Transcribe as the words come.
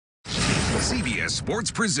CBS Sports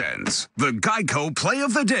presents the Geico Play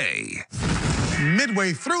of the Day.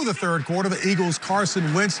 Midway through the third quarter, the Eagles'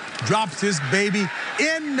 Carson Wentz drops his baby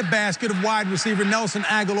in the basket of wide receiver Nelson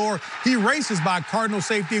Aguilar. He races by Cardinal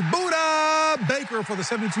safety Buda Baker for the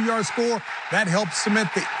 72-yard score. That helps cement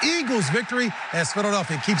the Eagles' victory as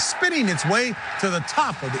Philadelphia keeps spinning its way to the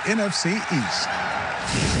top of the NFC East.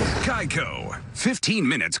 Geico. 15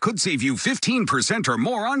 minutes could save you 15% or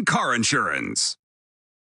more on car insurance.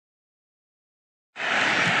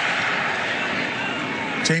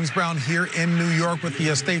 James Brown here in New York with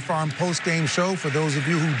the State Farm Post Game show. For those of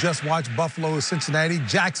you who just watched Buffalo, Cincinnati,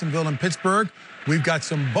 Jacksonville, and Pittsburgh, we've got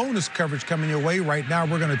some bonus coverage coming your way. Right now,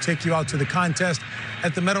 we're going to take you out to the contest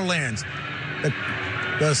at the Meadowlands.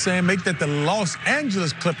 The saying make that the Los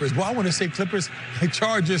Angeles Clippers, well, I want to say Clippers, the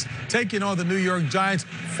Chargers taking on the New York Giants.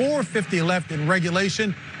 4:50 left in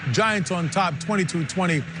regulation. Giants on top,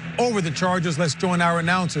 22-20 over the Chargers. Let's join our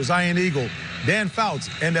announcers, Ian Eagle, Dan Fouts,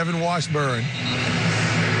 and Evan Washburn.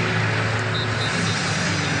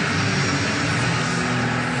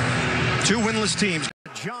 Two winless teams.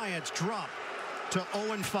 Giants drop to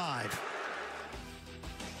 0-5.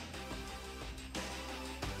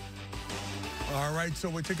 All right, so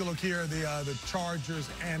we take a look here, the Chargers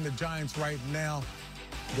and the Giants right now.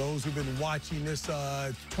 Those who've been watching this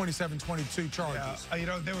 27-22 Chargers. Yeah, you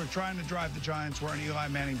know, they were trying to drive the Giants where Eli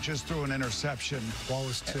Manning just threw an interception. Ball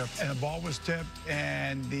was tipped. And the ball was tipped,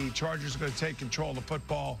 and the Chargers are going to take control of the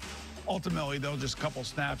football. Ultimately, they'll just couple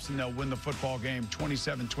snaps and they'll win the football game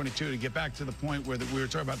 27-22 to get back to the point where we were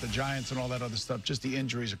talking about the Giants and all that other stuff. Just the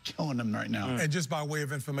injuries are killing them right now. And just by way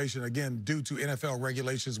of information, again, due to NFL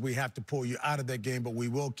regulations, we have to pull you out of that game, but we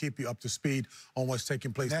will keep you up to speed on what's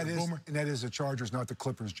taking place. And that is the Chargers, not the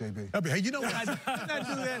Clippers, JB. Hey, you know what? I did not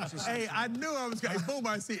do that. Hey, I knew I was going to. Hey, Boomer,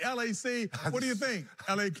 I see LAC. What do you think?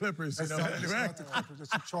 LA Clippers. You know, it's not the Clippers, it's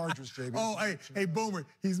the Chargers, JB. Oh, hey, Boomer,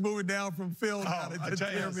 he's moving down from Phil now to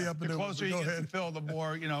tear me up. The closer you get to Phil, the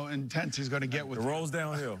more, intense he's going to get with it. Rolls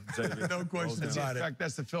downhill, JB. No question about it. In fact,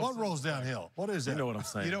 that's the Phil. What rolls downhill? What is that? You know what I'm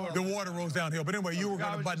saying. The water rolls downhill. But anyway, you were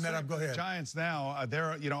going to button that up. Go ahead. Giants now,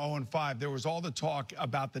 they're, 0-5. There was all the talk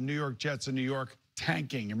about the New York Jets and New York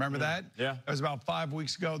tanking. You remember that? Yeah. It was about 5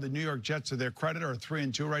 weeks ago. The New York Jets, to their credit, are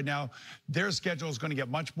 3-2 right now. Their schedule is going to get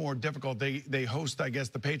much more difficult. They host, I guess,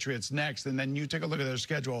 the Patriots next, and then you take a look at their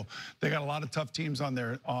schedule. They got a lot of tough teams on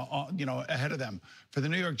there, ahead of them. For the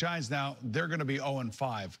New York Giants now, they're going to be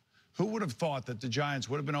 0-5. Who would have thought that the Giants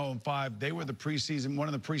would have been 0-5? They were one of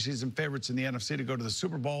the preseason favorites in the NFC to go to the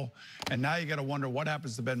Super Bowl. And now you got to wonder what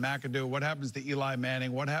happens to Ben McAdoo, what happens to Eli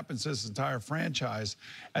Manning, what happens to this entire franchise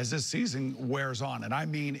as this season wears on. And I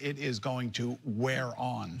mean, it is going to wear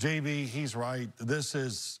on. JB, he's right. This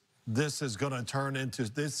is going to turn into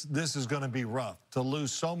this is going to be rough. To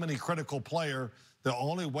lose so many critical players, the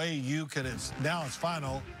only way you can now it's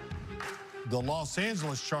final. The Los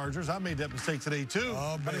Angeles Chargers, I made that mistake today too.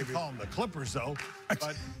 Oh, I didn't call them the Clippers though.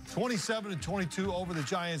 But 27-22 over the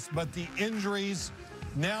Giants. But the injuries,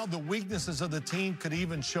 now the weaknesses of the team could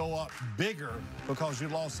even show up bigger because you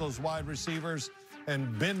lost those wide receivers.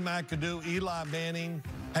 And Ben McAdoo, Eli Manning.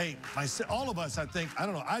 Hey, all of us, I think, I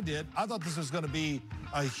don't know, I did. I thought this was going to be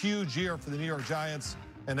a huge year for the New York Giants,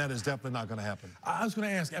 and that is definitely not going to happen. I was going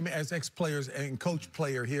to ask, as ex-players and coach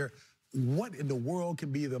player here, what in the world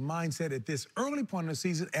can be the mindset at this early point of the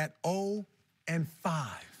season at 0-5?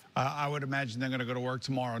 I would imagine they're going to go to work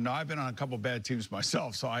tomorrow. Now, I've been on a couple bad teams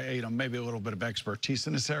myself, so I, maybe a little bit of expertise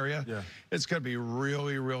in this area. Yeah. It's going to be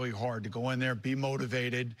really, really hard to go in there, be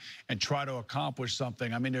motivated, and try to accomplish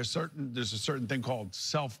something. I mean, there's a certain thing called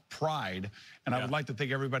self-pride, and I would like to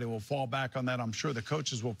think everybody will fall back on that. I'm sure the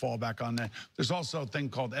coaches will fall back on that. There's also a thing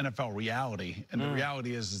called NFL reality, and the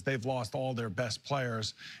reality is they've lost all their best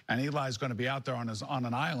players, and Eli's going to be out there on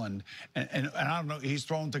an island, and I don't know, he's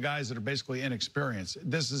thrown to guys that are basically inexperienced.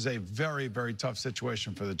 This is a very, very tough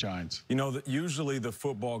situation for the Giants. You know, usually the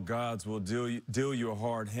football gods will deal you a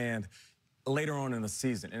hard hand later on in the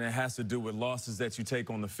season, and it has to do with losses that you take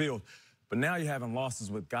on the field. But now you're having losses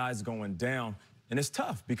with guys going down, and it's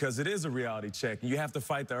tough because it is a reality check. You have to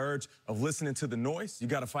fight the urge of listening to the noise. You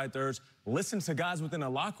got to fight the urge, listen to guys within the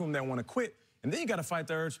locker room that want to quit, and then you got to fight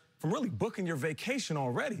the urge from really booking your vacation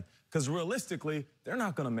already. Because realistically, they're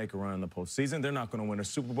not going to make a run in the postseason. They're not going to win a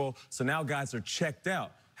Super Bowl. So now guys are checked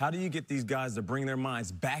out. How do you get these guys to bring their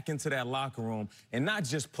minds back into that locker room and not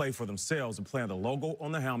just play for themselves and play on the logo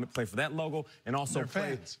on the helmet, play for that logo, and also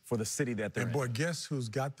play for the city that they're in? And, boy, guess who's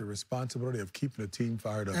got the responsibility of keeping the team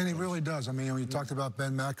fired up? And he really does. I mean, when you talked about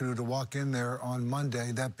Ben McAdoo to walk in there on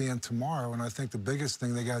Monday, that being tomorrow, and I think the biggest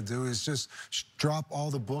thing they got to do is just drop all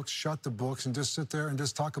the books, shut the books, and just sit there and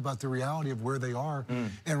just talk about the reality of where they are.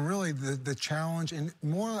 And really the challenge, and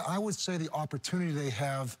more, I would say, the opportunity they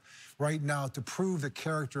have right now to prove the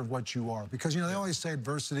character of what you are. Because, you know, they always say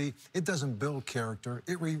adversity, it doesn't build character,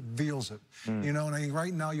 it reveals it. You know, and I mean,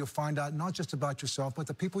 right now you'll find out not just about yourself, but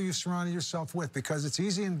the people you surrounded yourself with, because it's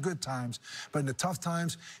easy in good times, but in the tough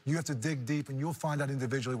times, you have to dig deep, and you'll find out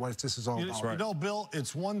individually what this is all about. You know, Bill,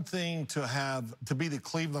 it's one thing to be the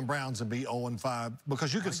Cleveland Browns and be 0-5,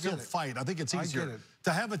 because you can still fight. I think it's easier.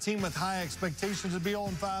 To have a team with high expectations to be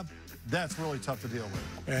 0-5, that's really tough to deal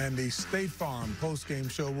with. And the State Farm post-game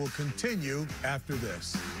show will continue after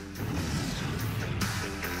this.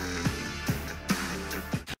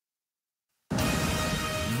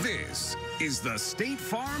 This is the State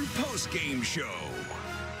Farm Post Game Show.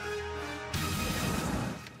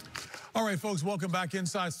 All right, folks, welcome back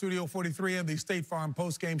inside Studio 43 of the State Farm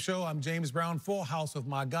Post Game Show. I'm James Brown, full house with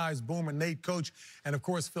my guys, Boomer, Nate, Coach, and, of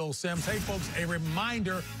course, Phil Simms. Hey, folks, a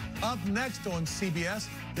reminder, up next on CBS,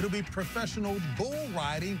 it'll be professional bull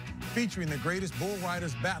riding, featuring the greatest bull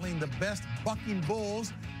riders battling the best bucking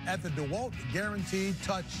bulls at the DeWalt Guaranteed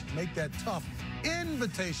Touch Make That Tough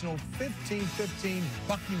Invitational 15-15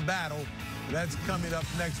 bucking battle. That's coming up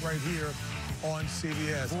next right here on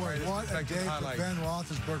CBS. Boy, what a day for Ben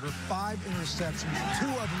Roethlisberger. 5 interceptions, 2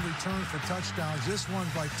 of them returned for touchdowns. This one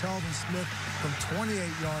by Telvin Smith from 28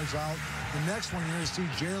 yards out. The next one, you're going to see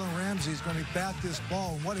Jalen Ramsey is going to bat this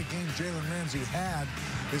ball. And what a game Jalen Ramsey had.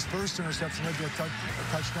 His first interception led to a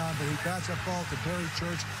touchdown, but he bats that ball to Barry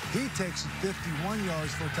Church. He takes it 51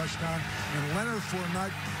 yards for a touchdown. And Leonard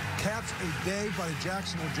Fournette caps a day by the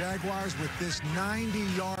Jacksonville Jaguars with this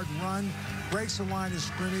 90-yard run. Breaks the line of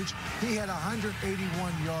scrimmage. He had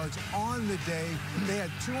 181 yards on the day. They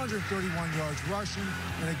had 231 yards rushing.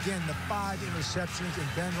 And again, the 5 interceptions in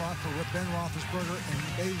Ben Roethlisberger, and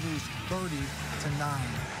they lose 30-9.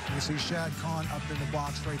 You see Shad Khan up in the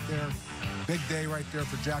box right there. Big day right there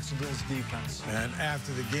for Jacksonville's defense. And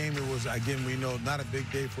after the game, it was, again, we know, not a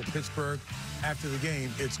big day for Pittsburgh. After the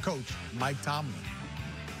game, it's Coach Mike Tomlin.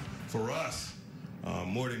 For us,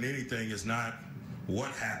 more than anything, it's not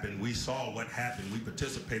what happened. We saw what happened. We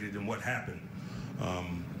participated in what happened.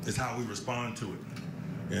 It's how we respond to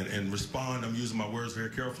it. And respond, I'm using my words very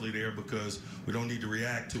carefully there, because we don't need to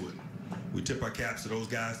react to it. We tip our caps to those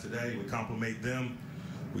guys today. We compliment them.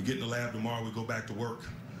 We get in the lab tomorrow. We go back to work,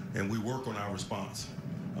 and we work on our response.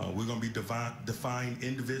 We're going to be defined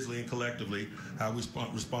individually and collectively how we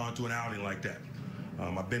respond to an outing like that.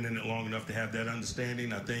 I've been in it long enough to have that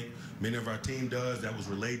understanding. I think many of our team does. That was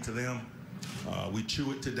relayed to them. We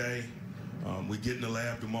chew it today. We get in the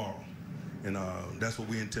lab tomorrow. And that's what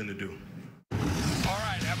we intend to do. All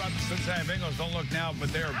right, how about the Cincinnati Bengals? Don't look now,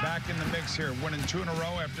 but they're back in the mix here, winning 2 in a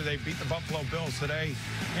row after they beat the Buffalo Bills today.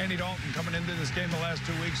 Andy Dalton coming into this game the last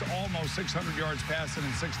 2 weeks, almost 600 yards passing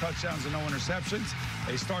and 6 touchdowns and no interceptions.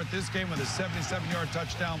 They start this game with a 77-yard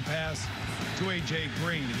touchdown pass to A.J.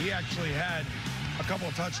 Green. He actually had a couple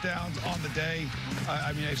of touchdowns on the day.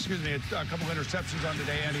 A couple of interceptions on the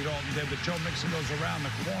day, Andy Dalton did. But Joe Mixon goes around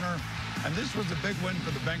the corner. And this was a big win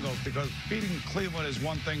for the Bengals, because beating Cleveland is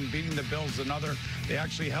one thing, beating the Bills another. They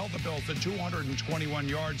actually held the Bills to 221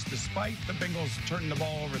 yards. Despite the Bengals turning the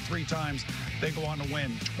ball over 3 times, they go on to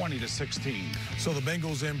win 20-16. So the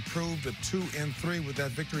Bengals improved to 2-3 with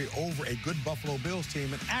that victory over a good Buffalo Bills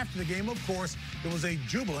team. And after the game, of course, there was a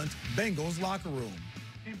jubilant Bengals locker room.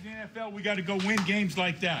 In the NFL, we got to go win games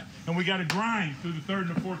like that, and we got to grind through the 3rd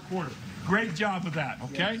and the 4th quarter. Great job of that,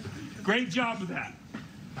 okay? Great job of that.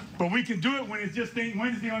 But we can do it when it's just ain't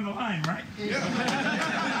Wednesday on the line, right? Because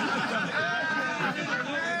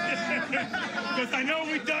I know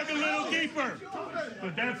we dug a little deeper,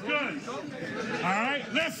 but that's good. All right,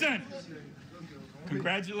 listen.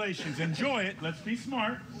 Congratulations. Enjoy it. Let's be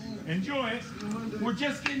smart. Enjoy it. We're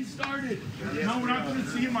just getting started. No, we're not going to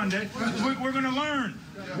see you Monday. We're going to learn.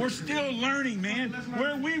 We're still learning, man.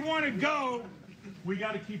 Where we want to go, we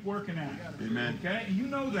got to keep working at it. Amen. Okay? And you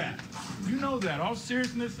know that. You know that. All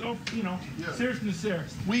seriousness, seriousness there.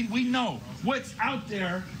 We know what's out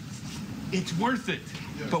there It's worth it,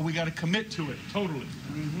 but we got to commit to it totally.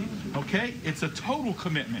 Okay? It's a total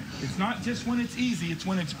commitment. It's not just when it's easy, it's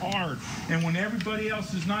when it's hard. And when everybody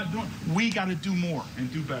else is not doing, we got to do more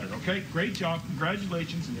and do better. Okay? Great job.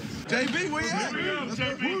 Congratulations. JB, where you at? Here we go,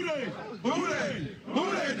 JB. Who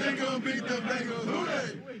they? They gonna beat the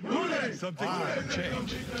Bengals. Who they? Something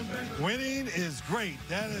change. Winning is great.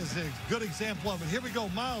 That is a good example of it. Here we go.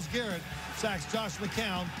 Myles Garrett sacks Josh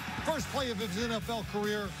McCown. First play of his NFL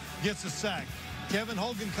career, gets a sack. Kevin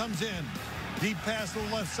Hogan comes in. Deep pass to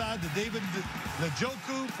the left side to David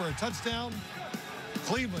Njoku for a touchdown.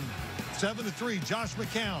 Cleveland, 7-3. Josh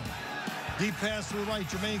McCown. Deep pass to the right.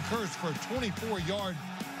 Jermaine Kearse for a 24-yard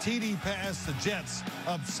TD pass. The Jets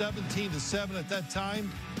up 17-7 at that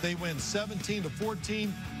time. They win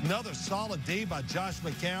 17-14. Another solid day by Josh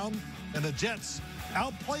McCown. And the Jets,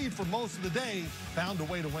 outplayed for most of the day, found a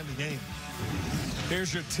way to win the game.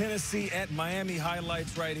 Here's your Tennessee at Miami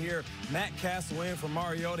highlights right here. Matt Castle in for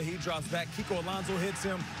Mariota. He drops back. Kiko Alonso hits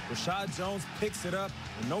him. Rashad Jones picks it up.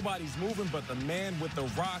 And nobody's moving but the man with the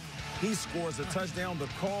rock. He scores a touchdown. The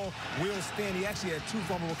call will stand. He actually had 2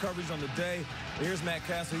 fumble recoveries on the day. Here's Matt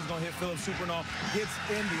Castle. He's going to hit Philip Supernall. Gets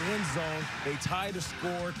in the end zone. They tie the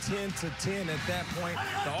score 10-10 at that point.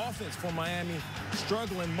 The offense for Miami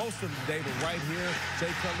struggling most of the day, but right here, Jay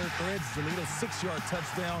Cutler threads the needle. 6-yard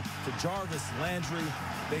touchdown to Jarvis Landry.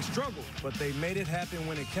 They struggled, but they made it happen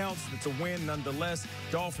when it counts. It's a win nonetheless.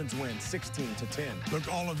 Dolphins win 16-10.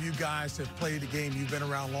 Look, all of you guys have played the game. You've been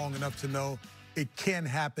around long enough to know it can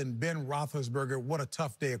happen. Ben Roethlisberger, what a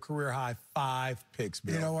tough day, a career-high 5 picks,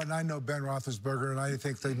 Bill. You know what, and I know Ben Roethlisberger, and I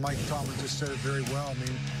think that Mike Tomlin just said it very well. I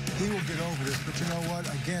mean, he will get over this, but you know what?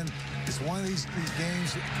 Again, it's one of these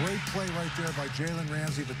games, great play right there by Jalen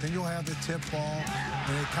Ramsey, but then you'll have the tip ball,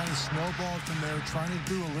 and it kind of snowballed from there, trying to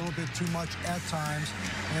do a little bit too much at times.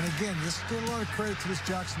 And again, just give a lot of credit to this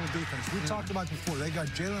Jacksonville defense. We talked about it before. They got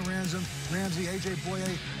Jalen Ramsey, A.J. Boye,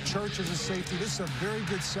 Church as a safety. This is a very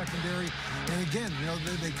good secondary. And again, you know,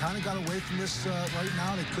 they kind of got away from this right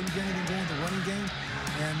now. They couldn't get anything going with the running game.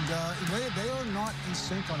 And they are not in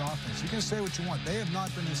sync on offense. You can say what you want. They have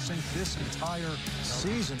not been in sync this entire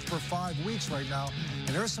season for 5 weeks right now. And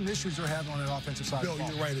there are some issues they're having on that offensive side Bill, of the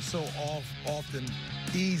ball. you're right. It's so often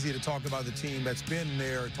easy to talk about the team that's been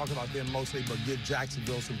there, talk about them mostly, but give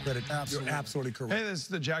Jacksonville some credit. Absolutely. You're absolutely correct. Hey, this is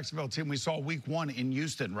the Jacksonville team we saw week 1 in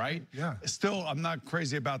Houston, right? Yeah. Still, I'm not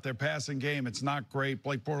crazy about their passing game. It's not great.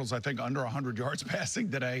 Blake Bortles, I think, under 100 yards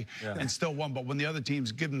passing today and still won. But when the other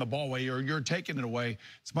teams give them the ball away or you're taking it away,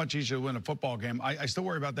 it's much easier to win a football game. I still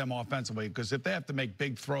worry about them offensively because if they have to make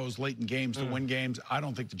big throws late in games to win games, I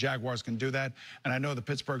don't think the Jaguars can do that. And I know the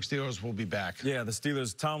Pittsburgh Steelers will be back. Yeah, the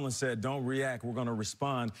Steelers, Tomlin said, don't react. We're going to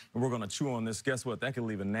respond, and we're going to chew on this. Guess what? That could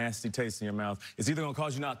leave a nasty taste in your mouth. It's either going to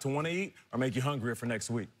cause you not to want to eat or make you hungrier for next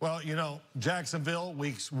week. Well, you know, Jacksonville,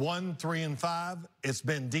 weeks 1, 3, and 5, it's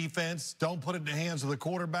been defense. Don't put it in the hands of the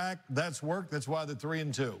quarterback. That's worked. That's why they're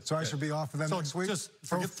 3-2. So I should be off of them next week? Just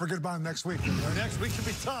forget about them next week. Next week should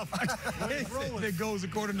be tough. It goes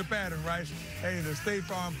according to pattern, right? Hey, the State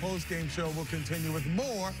Farm Post Game Show will continue with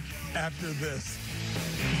more after this.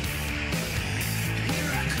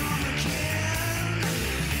 Here I come again.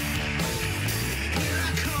 Here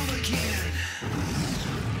I come again.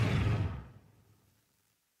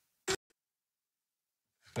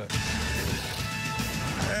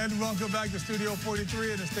 And welcome back to Studio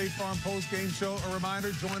 43 and the State Farm Post Game Show. A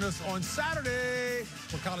reminder, join us on Saturday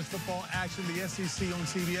for college football action. The SEC on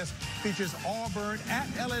CBS features Auburn at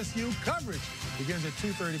LSU. Coverage begins at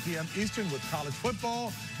 2:30 p.m. Eastern with college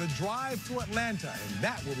football, the drive to Atlanta, and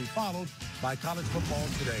that will be followed by college football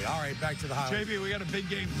today. All right, back to the highlights. JB, we got a big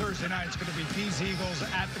game Thursday night. It's going to be these Eagles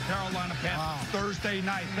at the Carolina Panthers Thursday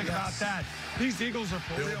night. Think about that. These Eagles are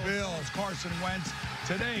for real. It's Carson Wentz.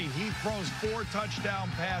 Today, he throws 4 touchdown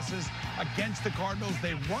passes against the Cardinals.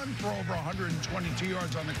 They run for over 122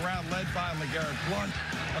 yards on the ground, led by LeGarrette Blount.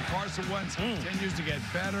 Carson Wentz continues to get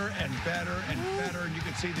better and better and better. And you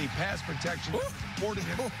can see the pass protection supporting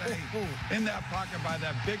him today in that pocket by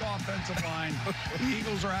that big offensive line. The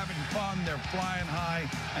Eagles are having fun. They're flying high,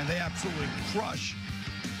 and they absolutely crush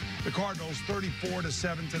the Cardinals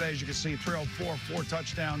 34-7 today. As you can see, 304, 4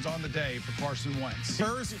 touchdowns on the day for Carson Wentz.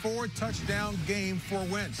 First 4-touchdown game for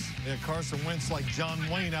Wentz. Yeah, Carson Wentz like John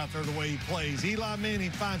Wayne out there the way he plays. Eli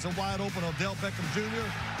Manning finds a wide open Odell Beckham Jr.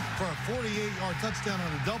 for a 48-yard touchdown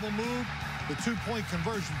on a double move. The 2-point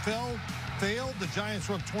conversion failed. The Giants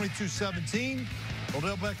were up 22-17.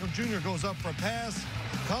 Odell Beckham Jr. goes up for a pass,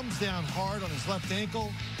 comes down hard on his left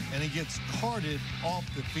ankle, and he gets carted off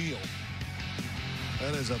the field.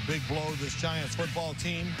 That is a big blow to this Giants football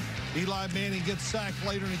team. Eli Manning gets sacked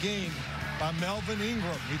later in the game. by Melvin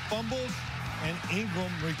Ingram. He fumbles, and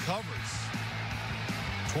Ingram recovers.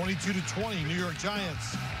 22-20, New York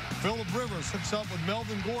Giants. Phillip Rivers hooks up with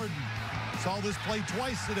Melvin Gordon. Saw this play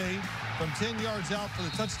twice today from 10 yards out for the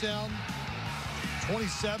touchdown.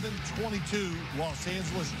 27-22, Los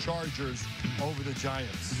Angeles Chargers over the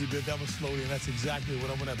Giants. You did that one slowly, and that's exactly what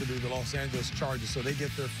I'm going to have to do to the Los Angeles Chargers. So they get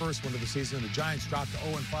their first win of the season. The Giants dropped to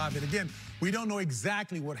 0-5. And again, we don't know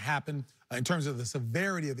exactly what happened in terms of the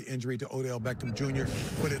severity of the injury to Odell Beckham Jr.,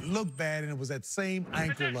 but it looked bad, and it was that same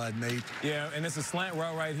ankle, Nate. Yeah, and it's a slant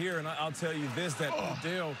route right here, and I'll tell you this, that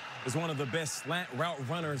Odell is one of the best slant route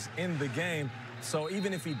runners in the game. So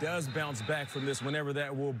even if he does bounce back from this, whenever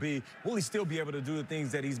that will he still be able to do the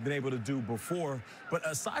things that he's been able to do before? But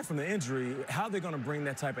aside from the injury, how are they going to bring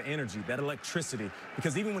that type of energy, that electricity?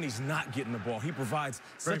 Because even when he's not getting the ball, he provides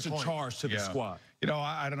such a charge to the squad. You know,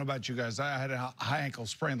 I don't know about you guys. I had a high ankle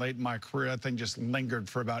sprain late in my career. That thing just lingered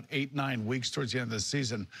for about 8-9 weeks towards the end of the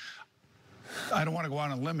season. I don't want to go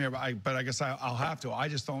on a limb here, but I guess I'll have to. I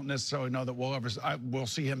just don't necessarily know that we'll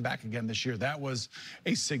see him back again this year. That was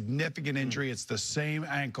a significant injury. It's the same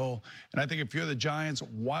ankle. And I think if you're the Giants,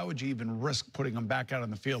 why would you even risk putting him back out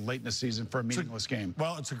on the field late in the season for a meaningless game?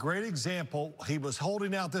 Well, it's a great example. He was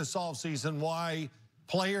holding out this offseason why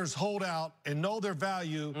players hold out and know their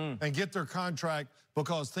value and get their contract,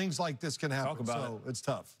 because things like this can happen. Talk about it's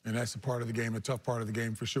tough. And that's a part of the game, a tough part of the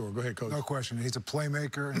game for sure. Go ahead, Coach. No question. He's a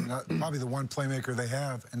playmaker, and probably the one playmaker they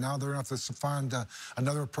have. And now they're going to have to find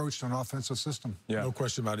another approach to an offensive system. Yeah. No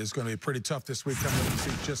question about it. It's going to be pretty tough this week. Coming up to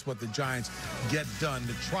see just what the Giants get done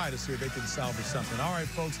to try to see if they can salvage something. All right,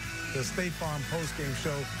 folks, the State Farm Post Game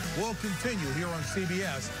Show will continue here on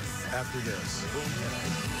CBS after this.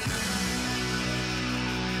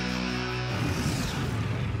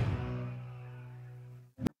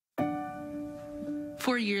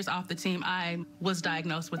 4 years off the team, I was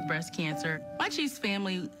diagnosed with breast cancer. My Chiefs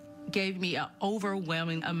family gave me an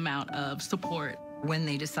overwhelming amount of support. When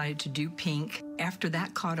they decided to do pink, after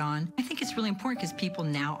that caught on, I think it's really important because people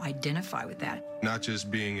now identify with that. Not just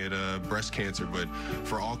being at breast cancer, but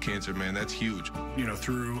for all cancer, man, that's huge. You know,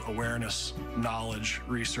 through awareness, knowledge,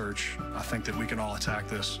 research, I think that we can all attack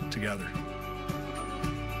this together.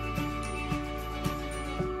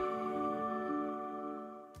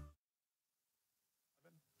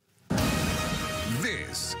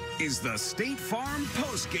 This is the State Farm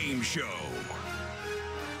Post Game Show.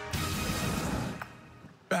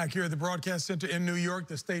 Back here at the Broadcast Center in New York,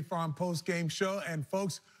 the State Farm Post Game Show. And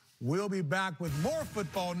folks, we'll be back with more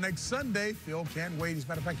football next Sunday. Phil can't wait. As a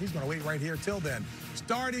matter of fact, he's going to wait right here till then.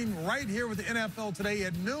 Starting right here with the NFL today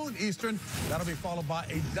at noon Eastern. That'll be followed by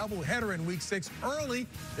a doubleheader in Week 6 early.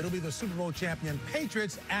 It'll be the Super Bowl champion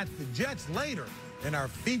Patriots at the Jets later. In our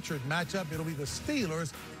featured matchup, it'll be the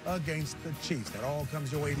Steelers against the Chiefs. That all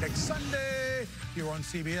comes your way next Sunday here on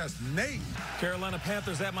CBS. Nate. Carolina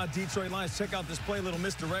Panthers at my Detroit Lions. Check out this play, little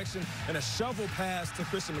misdirection, and a shovel pass to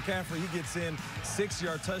Christian McCaffrey. He gets in,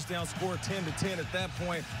 6-yard touchdown, score 10-10 at that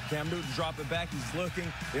point. Cam Newton drop it back. He's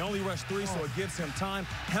looking. They only rush 3, so it gives him time.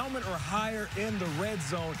 Helmet or higher in the red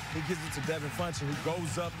zone. He gives it to Devin Funchess, who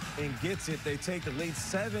goes up and gets it. They take the lead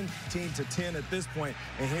 17-10 at this point.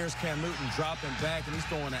 And here's Cam Newton dropping back, and he's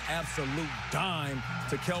throwing an absolute dime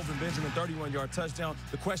to Kelvin Benjamin, 31-yard touchdown.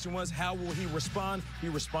 The question was, how will he respond? He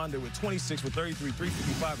responded with 26 for 33,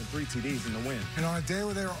 355, and 3 TDs in the win. And on a day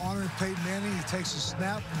where they were honoring Peyton Manning, he takes a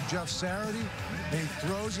snap from Jeff Saturday, and he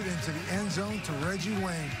throws it into the end zone to Reggie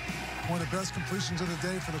Wayne. One of the best completions of the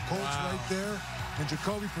day for the Colts right there. And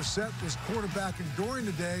Jacoby Brissett was quarterbacking during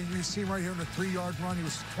the day. You see him right here on the 3-yard run. He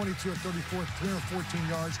was 22 of 34, 314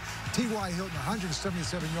 yards. T.Y. Hilton,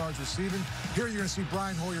 177 yards receiving. Here you're going to see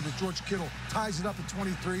Brian Hoyer to George Kittle. Ties it up at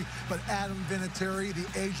 23. But Adam Vinatieri, the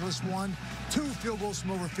ageless one, 2 field goals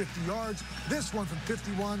from over 50 yards. This one from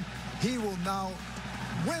 51. He will now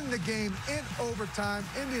win the game in overtime.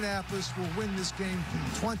 Indianapolis will win this game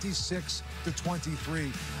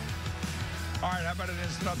 26-23. All right, how about an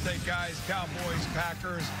instant update, guys? Cowboys,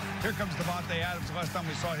 Packers. Here comes Devontae Adams. The last time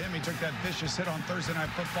we saw him, he took that vicious hit on Thursday Night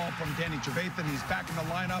Football from Danny Trevathan. He's back in the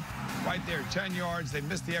lineup right there, 10 yards. They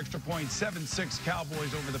missed the extra point, 7-6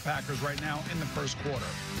 Cowboys over the Packers right now in the first quarter.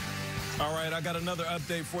 All right, I got another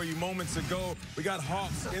update for you. Moments ago, we got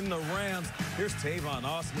Hawks in the Rams. Here's Tavon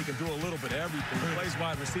Austin. He can do a little bit of everything. He plays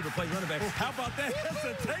wide receiver, plays running back. How about that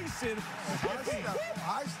hesitation?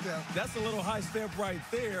 High step. That's a little high step right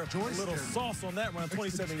there. A little sauce on that run,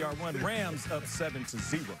 27-yard run. Rams up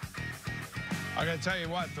 7-0. I got to tell you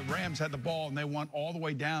what, the Rams had the ball, and they went all the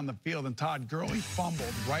way down the field, and Todd Gurley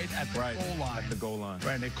fumbled right at the goal line. At the goal line.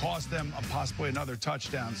 Right, and it cost them possibly another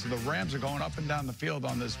touchdown. So the Rams are going up and down the field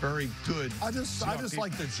on this very good. I just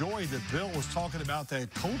like the joy that Bill was talking about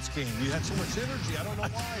that Colts game. You had so much energy. I don't know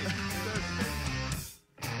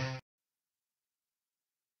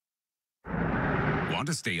why. Want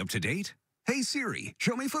to stay up to date? Hey Siri,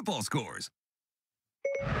 show me football scores.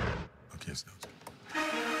 Okay, so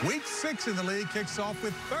Week 6 in the league kicks off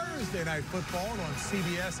with Thursday Night Football on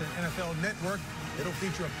CBS and NFL Network. It'll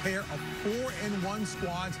feature a pair of 4-1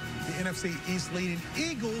 squads. The NFC East leading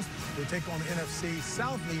Eagles will take on the NFC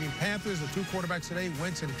South leading Panthers. The two quarterbacks today,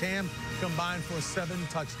 Wentz and Cam, combined for 7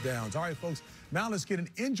 touchdowns. All right, folks, now let's get an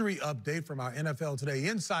injury update from our NFL Today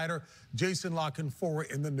insider, Jason La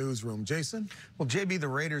Canfora, in the newsroom. Jason? Well, JB, the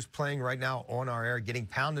Raiders playing right now on our air, getting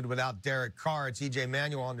pounded without Derek Carr. It's EJ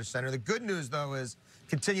Manuel under center. The good news, though, is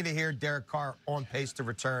continue to hear Derek Carr on pace to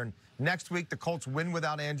return. Next week, the Colts win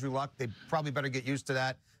without Andrew Luck. They probably better get used to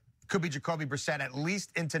that. Could be Jacoby Brissett at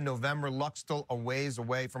least into November. Luck still a ways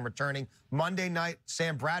away from returning. Monday night,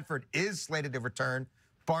 Sam Bradford is slated to return,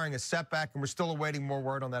 barring a setback, and we're still awaiting more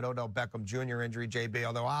word on that Odell Beckham Jr. injury, JB,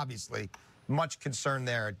 although obviously much concern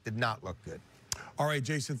there. It did not look good. All right,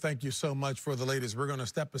 Jason, thank you so much for the latest. We're going to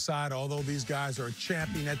step aside. Although these guys are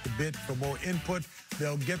champing at the bit for more input,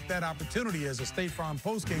 they'll get that opportunity as the State Farm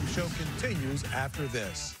Post Game show continues after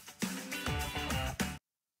this.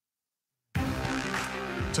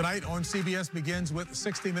 Tonight on CBS begins with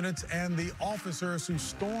 60 Minutes and the officers who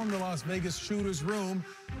stormed the Las Vegas shooter's room.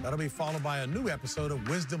 That'll be followed by a new episode of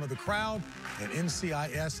Wisdom of the Crowd and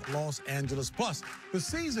NCIS Los Angeles. Plus, the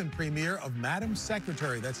season premiere of Madam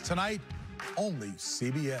Secretary. That's tonight, only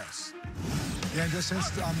CBS. Yeah, just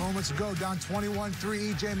moments ago, down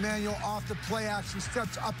 21-3, EJ Manuel off the play action,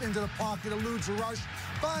 steps up into the pocket, eludes the rush,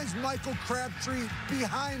 finds Michael Crabtree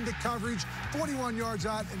behind the coverage, 41 yards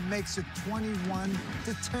out, and makes it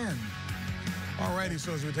 21-10. All righty,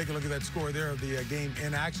 so as we take a look at that score there of the game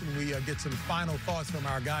in action, we get some final thoughts from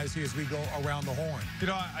our guys here as we go around the horn. You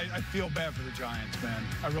know, I feel bad for the Giants, man.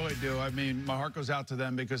 I really do. I mean, my heart goes out to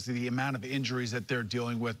them because of the amount of injuries that they're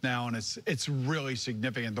dealing with now, and it's really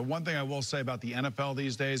significant. The one thing I will say about the NFL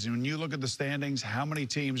these days, when you look at the standings, how many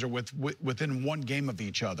teams are within one game of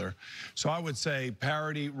each other? So I would say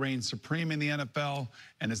parity reigns supreme in the NFL,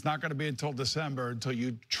 and it's not going to be until December until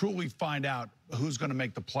you truly find out who's going to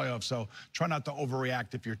make the playoffs. So try not to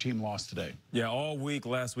overreact if your team lost today. Yeah, all week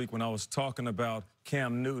last week when I was talking about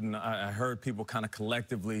Cam Newton, I heard people kind of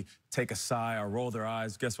collectively take a sigh or roll their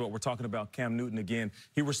eyes. Guess what? We're talking about Cam Newton again.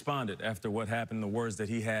 He responded after what happened, the words that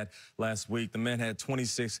he had last week. The man had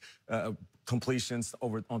 26 completions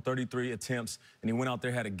on 33 attempts, and he went out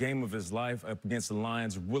there, had a game of his life up against the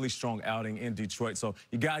Lions. Really strong outing in Detroit. So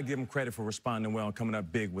you got to give him credit for responding well and coming up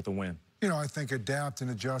big with a win. You know, I think adapt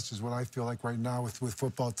and adjust is what I feel like right now with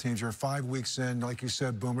football teams. You're 5 weeks in, like you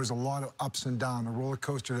said, Boom, there's a lot of ups and downs. The roller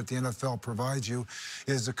coaster that the NFL provides you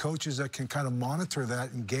is the coaches that can kind of monitor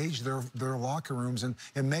that, engage their locker rooms, and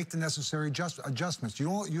make the necessary adjustments. You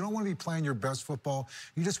don't want to be playing your best football.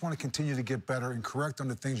 You just want to continue to get better and correct on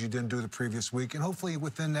the things you didn't do the previous week. And hopefully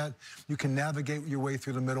within that, you can navigate your way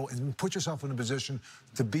through the middle and put yourself in a position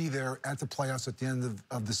to be there at the playoffs at the end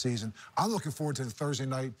of the season. I'm looking forward to the Thursday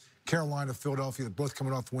night Carolina, Philadelphia, they're both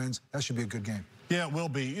coming off wins. That should be a good game. Yeah, it will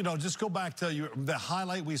be. You know, just go back to the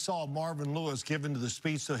highlight we saw of Marvin Lewis giving to the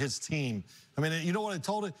speech to his team. I mean, you know what I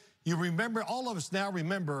told it? You remember, all of us now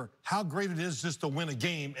remember how great it is just to win a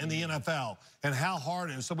game in the NFL and how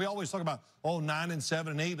hard it is. So we always talk about, 9-7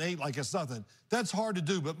 and 8-8 like it's nothing. That's hard to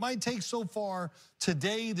do, but my take so far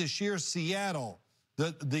today, this year, Seattle,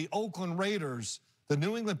 the Oakland Raiders, the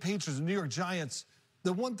New England Patriots, the New York Giants.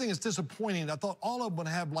 The one thing that's disappointing, I thought all of them would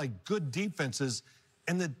have like good defenses,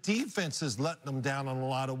 and the defense is letting them down in a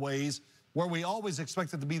lot of ways, where we always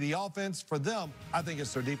expect it to be the offense. For them, I think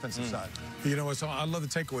it's their defensive side. You know what, so I love the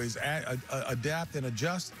takeaways. Adapt and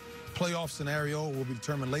adjust. Playoff scenario will be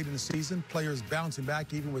determined late in the season. Players bouncing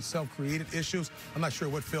back even with self-created issues. I'm not sure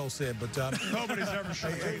what Phil said, but nobody's ever sure.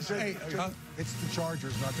 It's the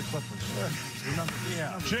Chargers, not the Clippers. Remember,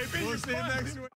 JP, we'll see you next week.